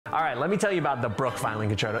All right, let me tell you about the Bruch Violin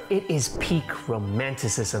Concerto. It is peak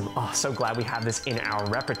romanticism. Oh, so glad we have this in our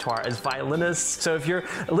repertoire as violinists. So if you're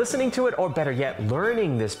listening to it, or better yet,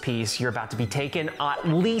 learning this piece, you're about to be taken at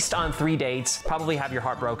least on 3 dates, probably have your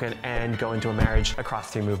heart broken, and go into a marriage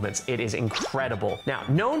across 3 movements. It is incredible. Now,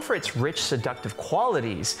 known for its rich seductive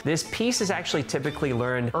qualities, this piece is actually typically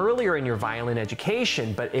learned earlier in your violin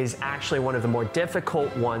education, but is actually one of the more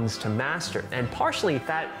difficult ones to master. And partially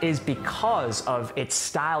that is because of its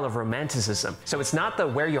style of romanticism. So it's not the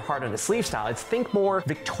wear your heart on a sleeve style. It's think more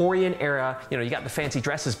Victorian era, you know, you got the fancy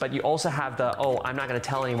dresses, but you also have the, oh, I'm not gonna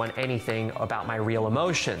tell anyone anything about my real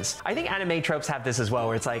emotions. I think anime tropes have this as well,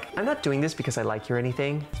 where it's like, I'm not doing this because I like you or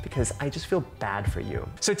anything, it's because I just feel bad for you.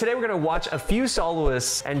 So today we're gonna watch a few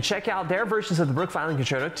soloists and check out their versions of the Bruch Violin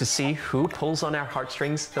Concerto to see who pulls on our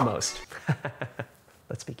heartstrings the most.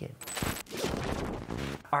 Let's begin.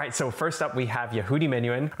 All right, so first up we have Yehudi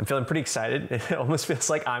Menuhin. I'm feeling pretty excited. It almost feels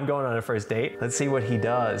like I'm going on a first date. Let's see what he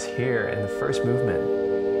does here in the first movement.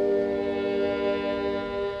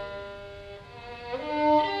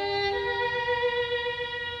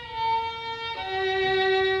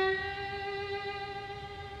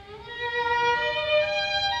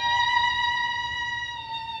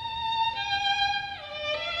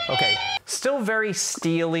 Okay, still very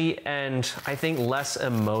steely and I think less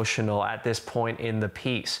emotional at this point in the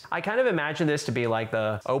piece. I kind of imagine this to be like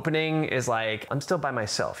the opening is like, I'm still by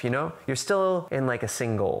myself, you know? You're still in like a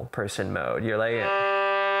single person mode. You're like,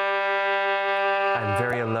 I'm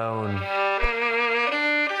very alone.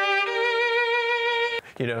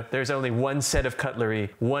 You know, there's only one set of cutlery,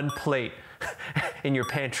 one plate in your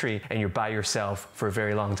pantry, and you're by yourself for a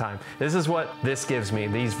very long time. This is what this gives me,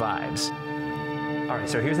 these vibes. All right,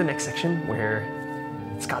 so here's the next section where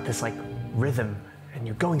it's got this like rhythm and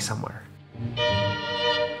you're going somewhere.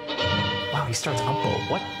 Wow, he starts up bow.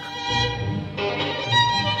 What?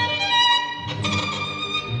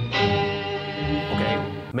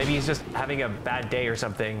 Okay, maybe he's just having a bad day or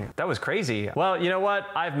something. That was crazy. Well, you know what?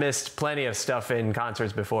 I've missed plenty of stuff in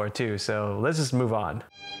concerts before too, so let's just move on.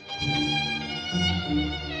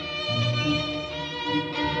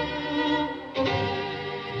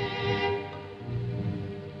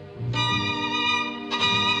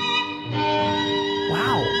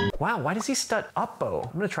 Wow, why does he start up bow?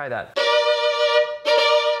 I'm gonna try that.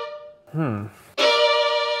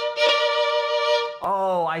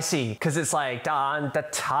 Oh, I see, because it's like da da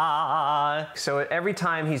ta. So every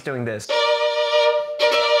time he's doing this.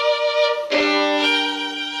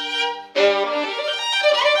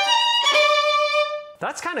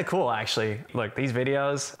 That's kind of cool, actually. Look, these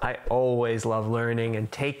videos, I always love learning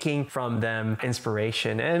and taking from them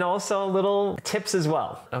inspiration and also little tips as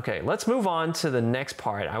well. Okay, let's move on to the next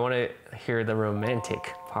part. I want to hear the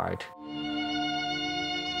romantic part.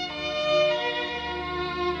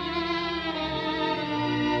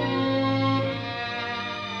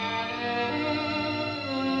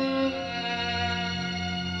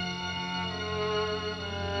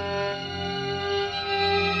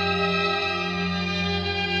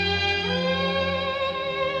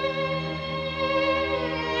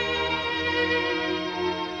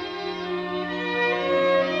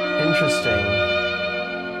 Interesting.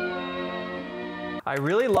 I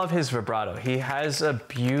really love his vibrato. He has a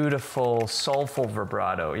beautiful, soulful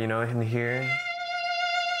vibrato, you know, in here.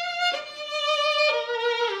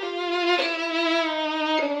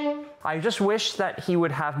 I just wish that he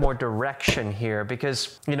would have more direction here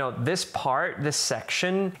because, you know, this part, this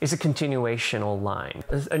section is a continuational line.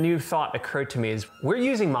 A new thought occurred to me is we're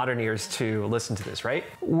using modern ears to listen to this, right?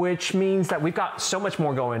 Which means that we've got so much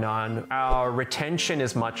more going on. Our retention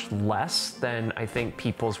is much less than I think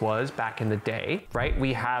people's was back in the day, right?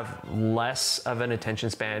 We have less of an attention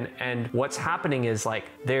span, and what's happening is like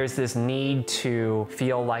there's this need to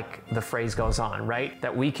feel like the phrase goes on, right?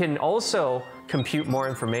 That we can also compute more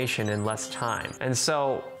information in less time. And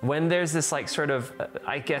so when there's this like sort of,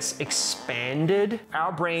 I guess, expanded,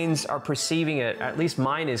 our brains are perceiving it, at least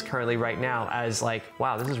mine is currently right now, as like,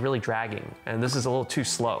 wow, this is really dragging and this is a little too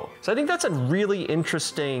slow. So I think that's a really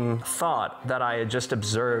interesting thought that I had just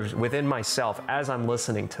observed within myself as I'm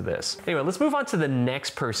listening to this. Anyway, let's move on to the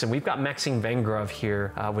next person. We've got Maxim Vengerov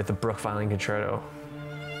here with the Bruch Violin Concerto.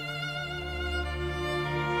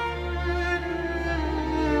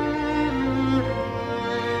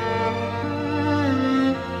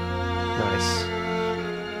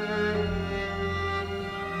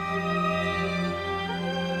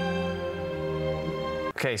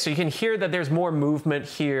 Okay, so you can hear that there's more movement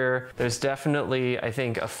here. There's definitely, I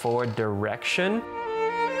think, a forward direction.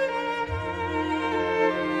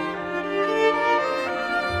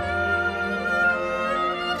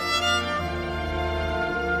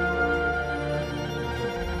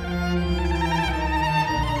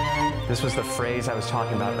 This was the phrase I was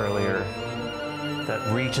talking about earlier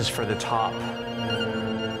that reaches for the top.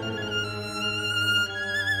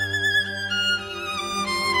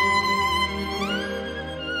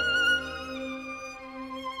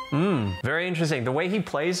 Very interesting. The way he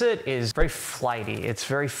plays it is very flighty. It's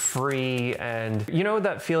very free, and you know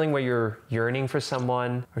that feeling where you're yearning for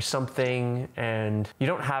someone or something and you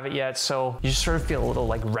don't have it yet, so you just sort of feel a little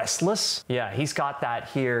like restless? Yeah, he's got that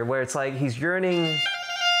here where it's like he's yearning.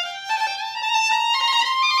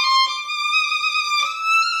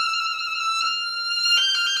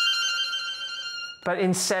 But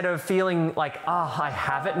instead of feeling like, oh, I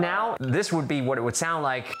have it now, this would be what it would sound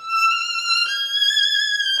like.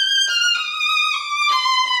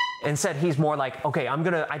 Instead, he's more like, okay,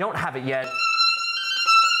 I don't have it yet.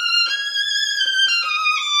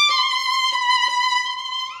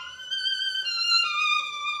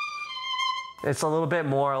 It's a little bit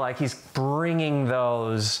more like he's bringing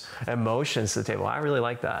those emotions to the table. I really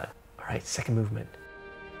like that. All right, second movement.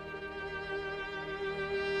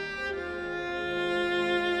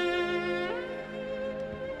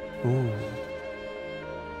 Ooh.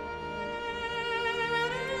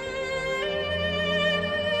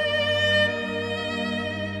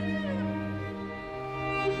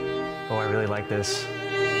 Oh, I really like this.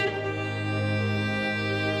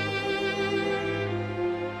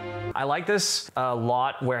 I like this a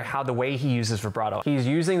lot where how the way he uses vibrato. He's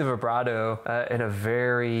using the vibrato in a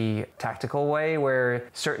very tactical way where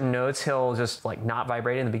certain notes he'll just like not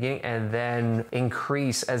vibrate in the beginning and then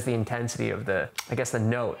increase as the intensity of the, I guess the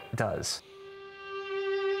note does.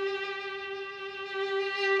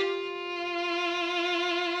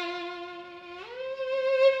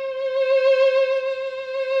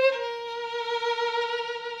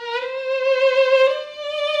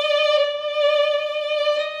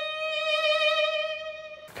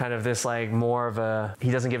 Kind of this like more of a, he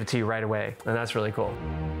doesn't give it to you right away, and that's really cool.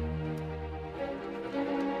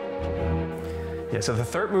 Yeah, so the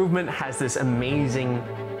third movement has this amazing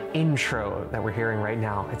intro that we're hearing right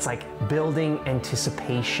now. It's like building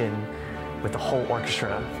anticipation with the whole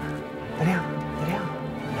orchestra.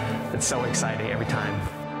 It's so exciting every time.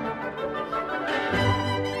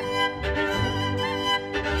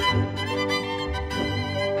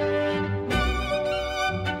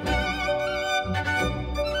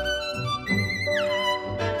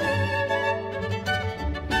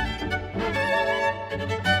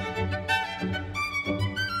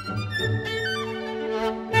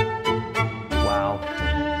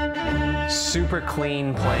 Super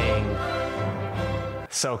clean playing.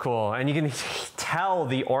 So cool. And you can tell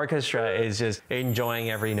the orchestra is just enjoying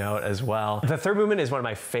every note as well. The third movement is one of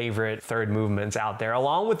my favorite third movements out there,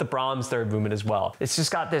 along with the Brahms third movement as well. It's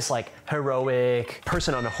just got this like heroic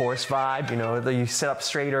person on a horse vibe, you know, you sit up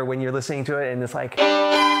straighter when you're listening to it and it's like,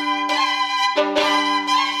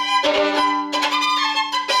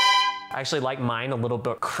 I actually like mine a little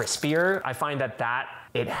bit crispier. I find that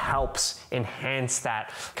it helps enhance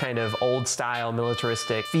that kind of old style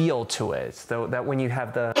militaristic feel to it. So that when you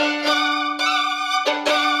have the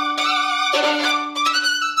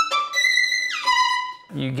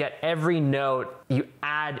you get every note, you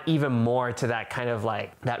add even more to that kind of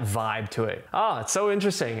like, that vibe to it. Oh, it's so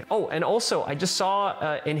interesting. Oh, and also I just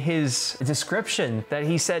saw in his description that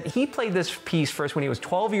he said he played this piece first when he was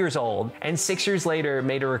 12 years old and 6 years later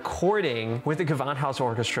made a recording with the Gewandhaus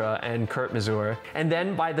Orchestra and Kurt Masur. And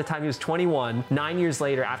then by the time he was 21, 9 years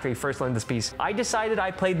later after he first learned this piece, I decided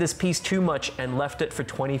I played this piece too much and left it for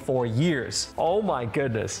 24 years. Oh my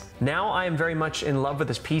goodness. Now I am very much in love with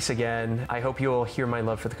this piece again. I hope you will hear my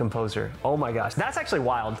love for the composer. Oh my gosh, that's actually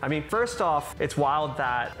wild. I mean, first off, it's wild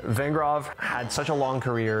that Vengerov had such a long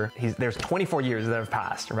career. There's 24 years that have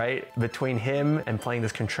passed, right? Between him and playing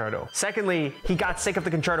this concerto. Secondly, he got sick of the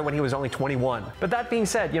concerto when he was only 21. But that being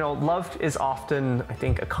said, you know, love is often, I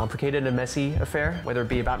think, a complicated and messy affair, whether it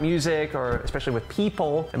be about music or especially with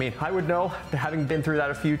people. I mean, I would know, having been through that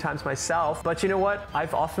a few times myself. But you know what?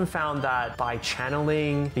 I've often found that by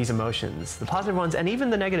channeling these emotions, the positive ones and even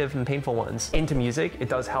the negative and painful ones, into music, it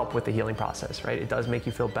does help with the healing process, right? It does make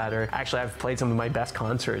you feel better. Actually, I've played some of my best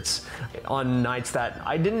concerts on nights that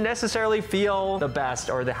I didn't necessarily feel the best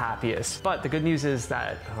or the happiest. But the good news is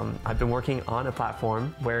that I've been working on a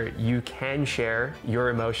platform where you can share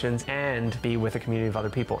your emotions and be with a community of other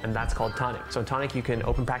people, and that's called Tonic. So in Tonic, you can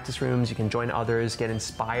open practice rooms, you can join others, get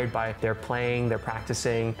inspired by their playing, their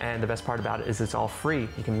practicing, and the best part about it is it's all free.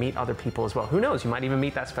 You can meet other people as well. Who knows, you might even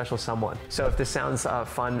meet that special someone. So if this sounds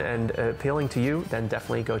fun and appealing to you, then then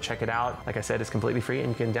definitely go check it out. Like I said, it's completely free and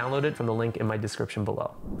you can download it from the link in my description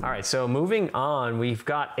below. All right, so moving on, we've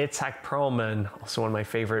got Itzhak Perlman, also one of my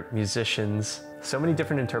favorite musicians. So many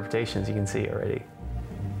different interpretations you can see already.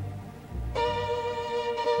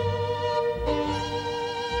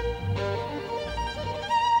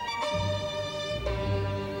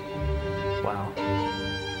 Wow.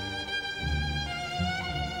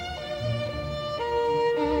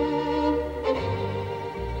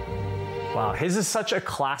 Wow, his is such a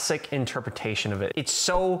classic interpretation of it. It's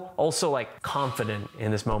so also like confident in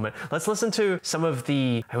this moment. Let's listen to some of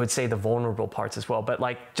the, I would say the vulnerable parts as well, but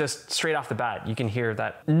like just straight off the bat, you can hear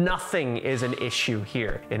that nothing is an issue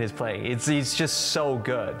here in his playing. He's just so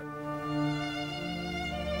good.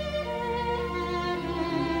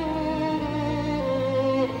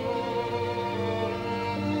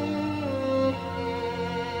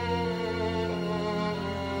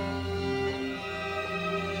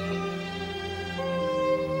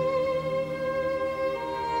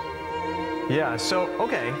 Yeah, so,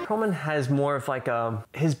 okay. Perlman has more of like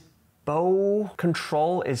his bow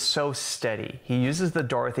control is so steady. He uses the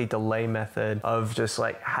Dorothy delay method of just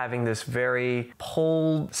like having this very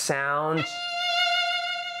pulled sound.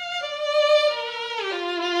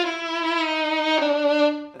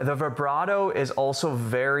 The vibrato is also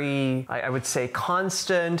very, I would say,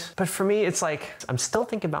 constant. But for me, it's like, I'm still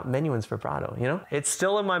thinking about Menuhin's vibrato, you know? It's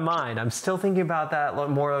still in my mind. I'm still thinking about that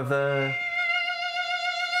more of the...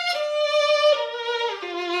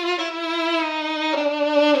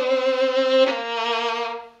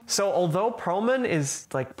 So although Perlman is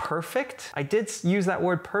like perfect, I did use that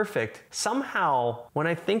word perfect. Somehow, when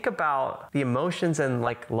I think about the emotions and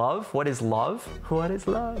like love, what is love? What is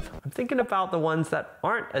love? I'm thinking about the ones that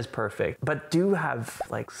aren't as perfect, but do have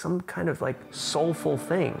like some kind of like soulful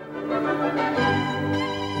thing.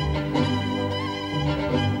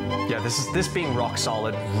 Yeah, this being rock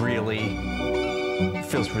solid really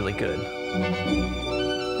feels really good.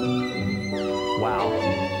 Wow.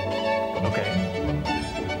 Okay.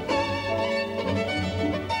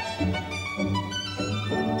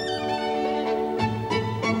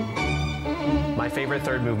 My favorite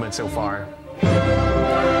third movement so far.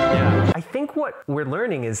 Yeah. I think what we're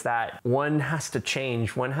learning is that one has to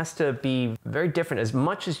change, one has to be very different as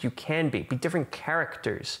much as you can be different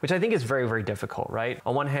characters, which I think is very, very difficult, right?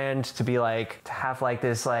 On one hand, to be like, to have like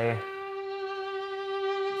this like,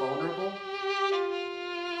 vulnerable.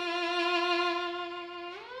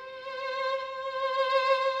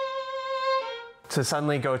 To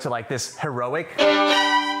suddenly go to like this heroic.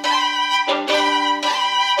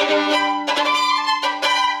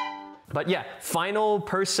 But yeah, final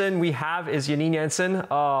person we have is Janine Jansen.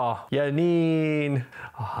 Oh, Janine.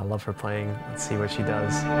 Oh, I love her playing. Let's see what she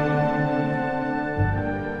does.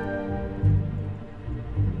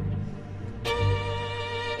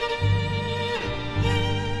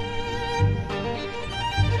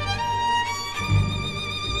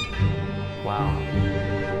 Wow.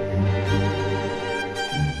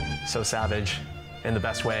 So savage in the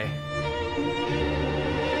best way.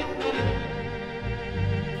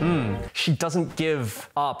 She doesn't give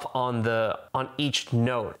up on each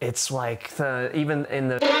note. It's like even in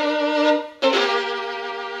the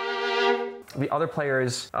other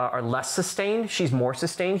players are less sustained. She's more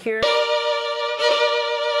sustained here.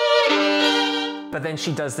 But then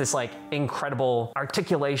she does this like incredible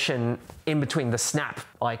articulation in between the snap,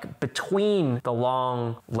 like between the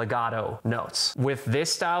long legato notes. With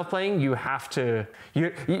this style of playing, you have to,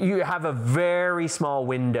 you have a very small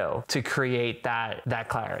window to create that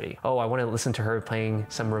clarity. Oh, I want to listen to her playing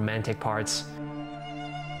some romantic parts.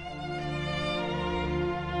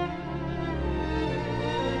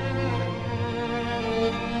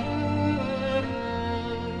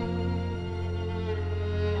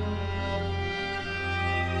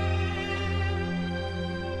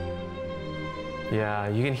 Yeah,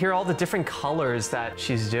 you can hear all the different colors that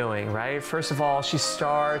she's doing, right? First of all, she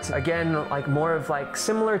starts, again, like more of like,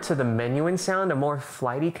 similar to the Menuhin sound, a more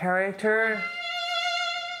flighty character.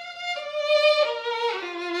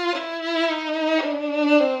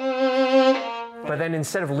 But then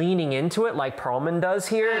instead of leaning into it like Perlman does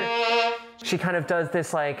here, she kind of does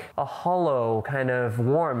this like a hollow, kind of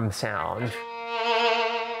warm sound.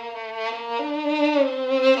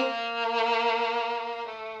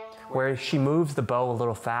 Where she moves the bow a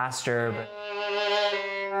little faster,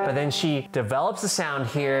 but then she develops the sound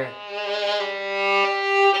here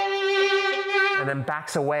and then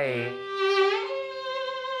backs away.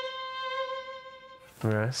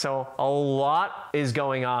 So a lot is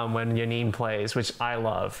going on when Janine plays, which I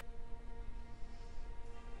love.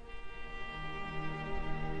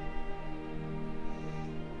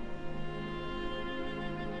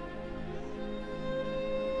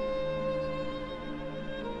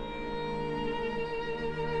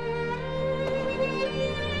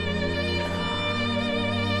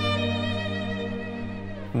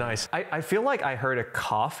 Nice. I feel like I heard a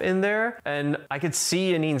cough in there, and I could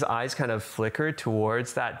see Janine's eyes kind of flicker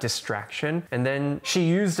towards that distraction. And then she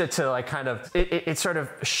used it to like kind of, it sort of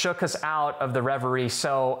shook us out of the reverie,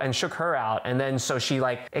 and shook her out. And then so she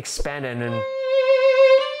like expanded and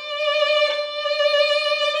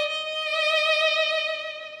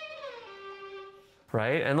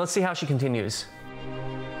right? And let's see how she continues.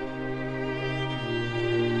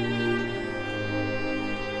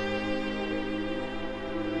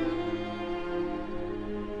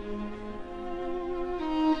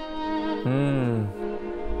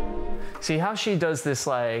 See how she does this,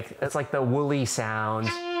 like, it's like the woolly sound.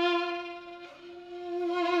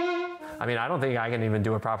 I mean, I don't think I can even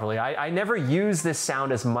do it properly. I never use this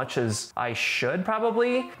sound as much as I should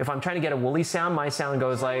probably. If I'm trying to get a woolly sound, my sound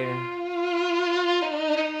goes like...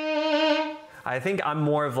 I think I'm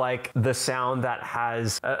more of like the sound that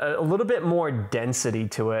has a little bit more density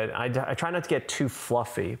to it. I try not to get too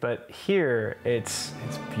fluffy, but here it's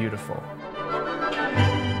beautiful.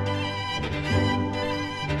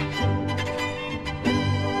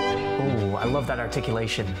 Ooh, I love that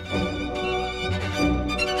articulation.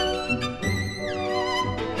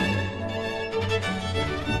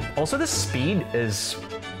 Also, the speed is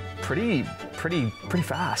pretty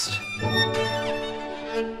fast.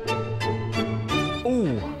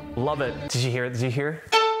 Ooh, love it. Did you hear it? Did you hear?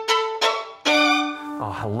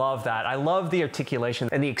 Oh, I love that. I love the articulation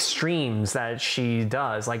and the extremes that she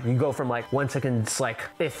does. Like you go from like 1 second, it's like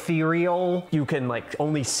ethereal, you can like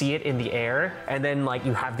only see it in the air, and then like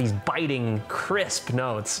you have these biting, crisp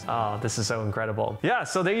notes. Oh, this is so incredible. Yeah,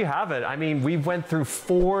 so there you have it. I mean, we went through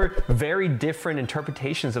 4 very different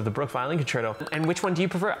interpretations of the Bruch Violin Concerto. And which one do you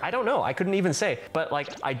prefer? I don't know. I couldn't even say. But like,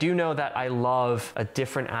 I do know that I love a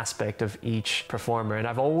different aspect of each performer. And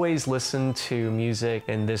I've always listened to music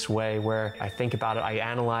in this way where I think about it, I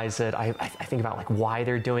analyze it, I think about like why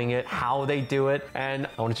they're doing it, how they do it, and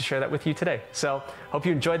I wanted to share that with you today. So hope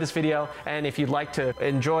you enjoyed this video, and if you'd like to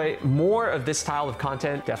enjoy more of this style of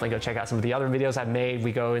content, definitely go check out some of the other videos I've made.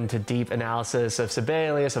 We go into deep analysis of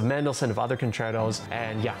Sibelius, of Mendelssohn, of other concertos,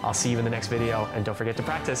 and yeah, I'll see you in the next video, and don't forget to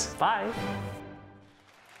practice. Bye!